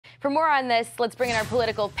For more on this, let's bring in our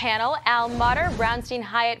political panel. Al Mottur, Brownstein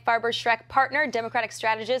Hyatt Farber-Schreck partner, Democratic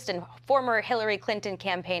strategist, and former Hillary Clinton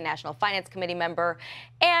campaign National Finance Committee member,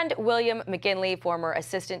 and William McGinley, former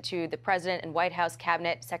assistant to the president and White House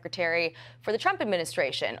cabinet secretary for the Trump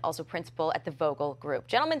administration, also principal at the Vogel Group.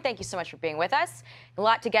 Gentlemen, thank you so much for being with us. A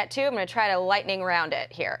lot to get to. I'm going to try to lightning round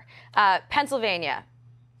it here. Pennsylvania.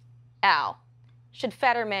 Al, should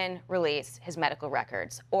Fetterman release his medical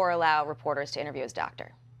records or allow reporters to interview his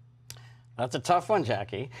doctor? That's a tough one,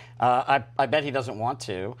 Jackie. I bet he doesn't want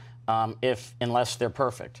to, unless they're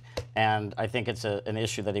perfect. And I think it's an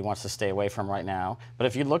issue that he wants to stay away from right now. But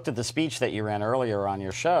if you looked at the speech that you ran earlier on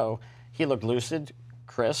your show, he looked lucid,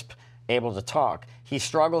 crisp, able to talk. He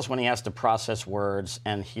struggles when he has to process words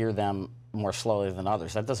and hear them more slowly than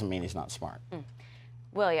others. That doesn't mean he's not smart.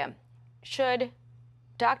 William, should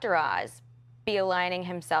Dr. Oz be aligning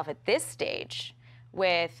himself at this stage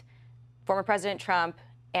with former President Trump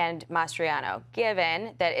and Mastriano,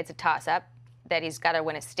 given that it's a toss-up, that he's got to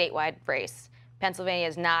win a statewide race? Pennsylvania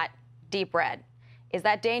is not deep red. Is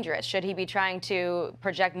that dangerous? Should he be trying to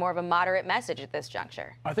project more of a moderate message at this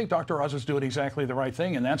juncture? I think Dr. Oz is doing exactly the right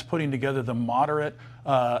thing, and that's putting together the moderate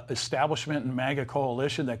establishment and MAGA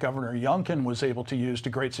coalition that Governor Youngkin was able to use to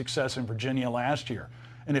great success in Virginia last year.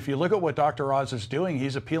 And if you look at what Dr. Oz is doing,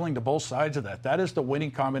 he's appealing to both sides of that. That is the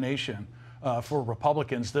winning combination for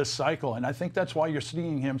Republicans this cycle. And I think that's why you're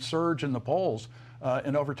seeing him surge in the polls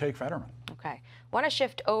and overtake Fetterman. Okay. I want to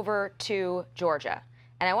shift over to Georgia.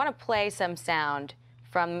 And I want to play some sound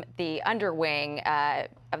from the underwing of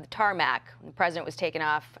the tarmac. The president was taken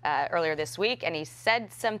off earlier this week, and he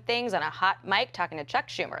said some things on a hot mic talking to Chuck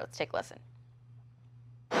Schumer. Let's take a listen.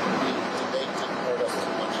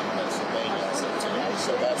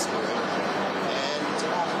 So that's good. And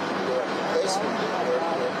basically, we're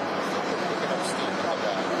picking up steam in the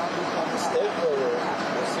The state will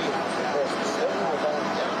see it because the state will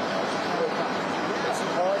down. It's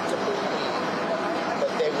hard to believe,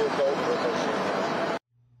 but they will go for it.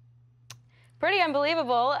 Pretty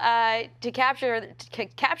unbelievable to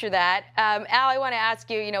capture that. Al, I want to ask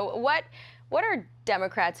you, what are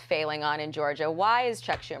Democrats failing on in Georgia? Why is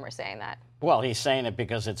Chuck Schumer saying that? Well, he's saying it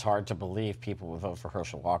because it's hard to believe people would vote for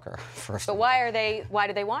Herschel Walker. But why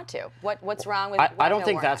do they want to? What's wrong with I don't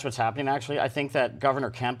think that's what's happening, actually. I think that Governor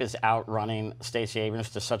Kemp is outrunning Stacey Abrams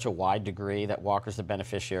to such a wide degree that Walker's the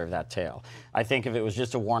beneficiary of that tail. I think if it was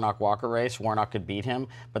just a Warnock-Walker race, Warnock could beat him.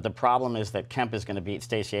 But the problem is that Kemp is going to beat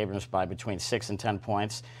Stacey Abrams by between 6 and 10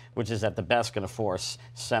 points, which is at the best going to force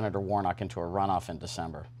Senator Warnock into a runoff in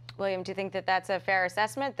December. William, do you think that that's a fair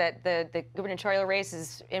assessment, that the gubernatorial race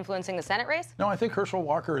is influencing the Senate race? No, I think Herschel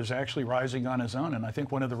Walker is actually rising on his own, and I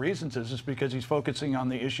think one of the reasons is because he's focusing on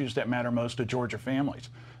the issues that matter most to Georgia families: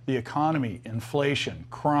 the economy, inflation,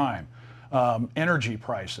 crime, energy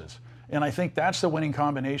prices. And I think that's the winning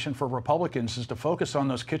combination for Republicans, is to focus on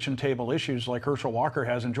those kitchen table issues like Herschel Walker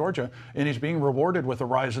has in Georgia, and he's being rewarded with a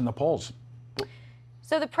rise in the polls.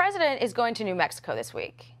 So the president is going to New Mexico this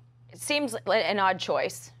week. It seems like an odd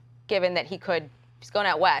choice, given that he's going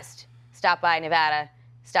out west, stop by Nevada,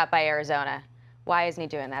 stop by Arizona. Why isn't he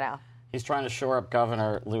doing that, Al? He's trying to shore up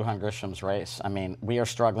Governor Lujan Grisham's race. I mean, we are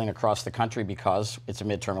struggling across the country because it's a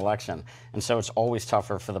midterm election. And so it's always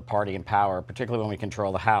tougher for the party in power, particularly when we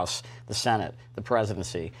control the House, the Senate, the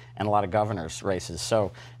presidency, and a lot of governors' races.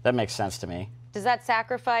 So that makes sense to me. Does that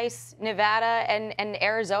sacrifice Nevada and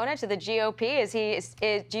Arizona to the GOP?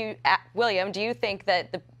 William, do you think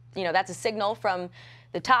that that's a signal from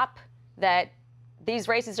the top that these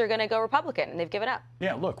races are going to go Republican and they've given up?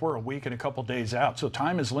 Yeah, look, we're a week and a couple days out, so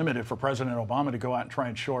time is limited for President Obama to go out and try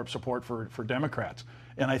and shore up support for Democrats.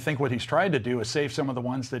 And I think what he's tried to do is save some of the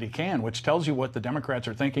ones that he can, which tells you what the Democrats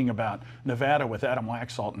are thinking about Nevada with Adam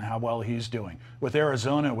Laxalt and how well he's doing, with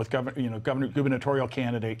Arizona with gubernatorial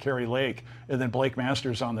candidate Kerry Lake, and then Blake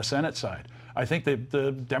Masters on the Senate side. I think that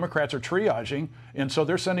the Democrats are triaging, and so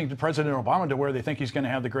they're sending to President Obama to where they think he's going to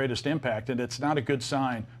have the greatest impact, and it's not a good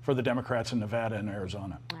sign for the Democrats in Nevada and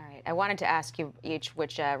Arizona. All right. I wanted to ask you each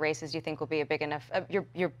which races you think will be a big enough,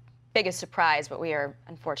 your biggest surprise, but we are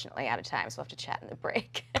unfortunately out of time, so we'll have to chat in the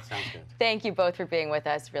break. Sounds good. Thank you both for being with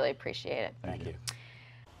us. Really appreciate it. Thank you.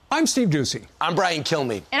 I'm Steve Doocy. I'm Brian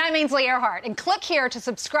Kilmeade. And I'm Ainsley Earhart. And click here to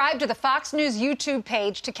subscribe to the Fox News YouTube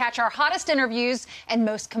page to catch our hottest interviews and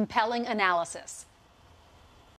most compelling analysis.